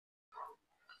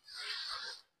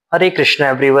Hare Krishna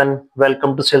everyone,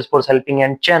 welcome to Salesforce Helping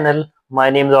Hand channel. My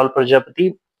name is Al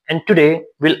Prajapati and today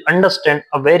we'll understand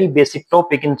a very basic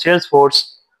topic in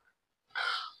Salesforce.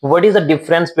 What is the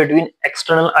difference between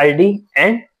external ID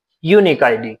and unique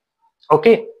ID?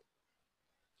 Okay,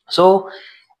 so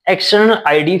external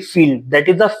ID field, that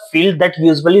is the field that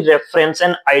usually reference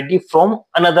an ID from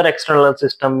another external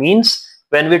system. Means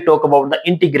when we talk about the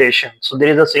integration, so there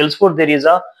is a Salesforce, there is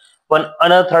a one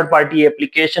another third party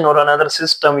application or another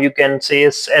system, you can say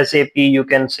SAP, you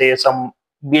can say some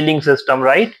billing system,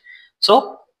 right?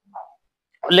 So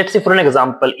let's say for an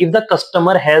example, if the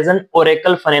customer has an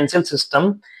Oracle financial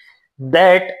system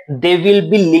that they will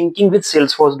be linking with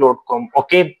salesforce.com,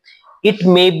 okay, it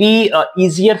may be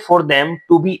easier for them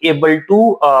to be able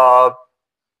to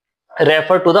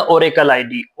refer to the Oracle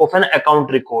ID of an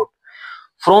account record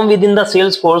from within the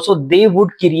Salesforce. So they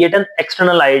would create an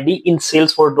external ID in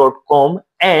salesforce.com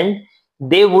and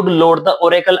they would load the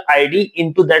Oracle ID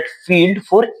into that field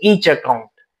for each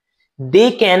account.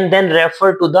 They can then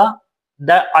refer to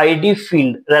the ID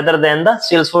field rather than the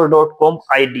salesforce.com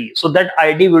ID. So that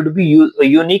ID would be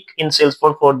unique in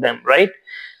Salesforce for them, right?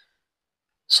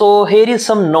 So here is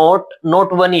some note.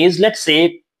 Note one is, let's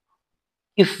say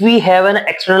if we have an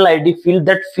external ID field,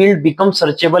 that field becomes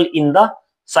searchable in the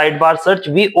sidebar search.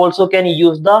 We also can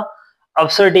use the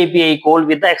upsert API call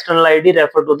with the external ID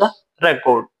refer to the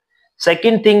record.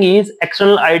 Second thing is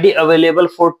external ID available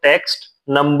for text,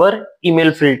 number,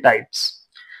 email field types.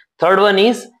 Third one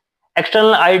is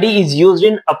external ID is used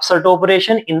in upsert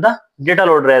operation in the data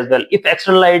loader as well. If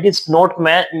external ID is not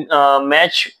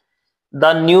match,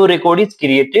 the new record is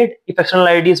created. If external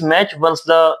ID is matched, once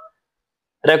the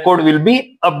record will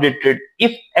be updated.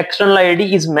 If external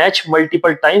ID is matched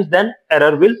multiple times, then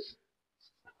error will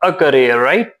occur here,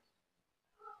 right?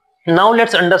 Now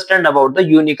let's understand about the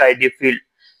unique ID field.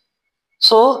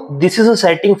 So this is a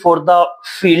setting for the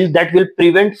field that will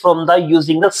prevent from the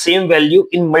using the same value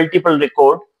in multiple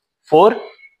record for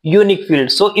unique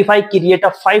field. So if I create a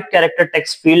 5-character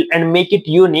text field and make it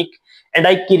unique, and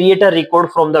I create a record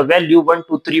from the value 1,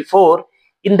 2, 3, 4,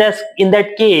 in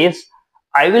that case,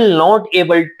 I will not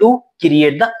able to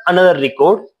create the another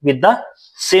record with the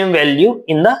same value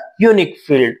in the unique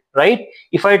field, right?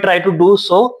 If I try to do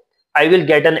so, I will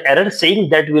get an error saying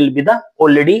that will be the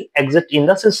already exit in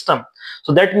the system.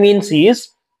 So that means is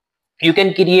you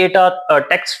can create a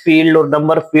text field or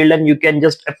number field and you can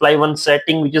just apply one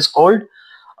setting which is called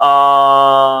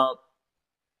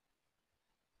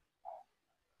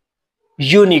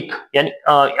unique.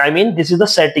 I mean, this is the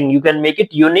setting, you can make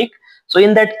it unique. So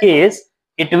in that case,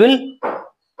 it will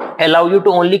allow you to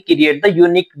only create the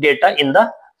unique data in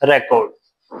the record.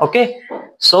 Okay,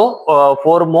 so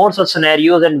for more such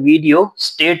scenarios and video,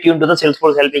 stay tuned to the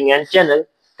Salesforce Helping Hand channel.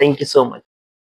 Thank you so much.